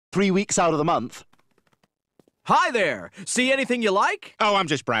3 weeks out of the month. Hi there! See anything you like? Oh, I'm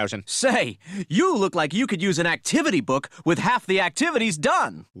just browsing. Say, you look like you could use an activity book with half the activities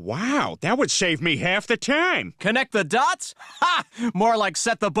done. Wow, that would save me half the time. Connect the dots? Ha! More like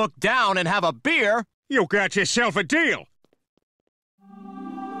set the book down and have a beer. You got yourself a deal.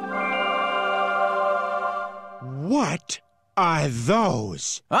 What are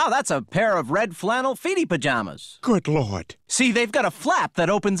those? Oh, that's a pair of red flannel feety pajamas. Good Lord. See, they've got a flap that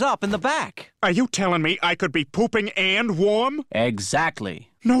opens up in the back. Are you telling me I could be pooping and warm?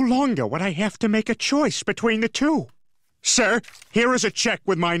 Exactly. No longer would I have to make a choice between the two. Sir, here is a check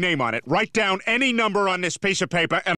with my name on it. Write down any number on this piece of paper and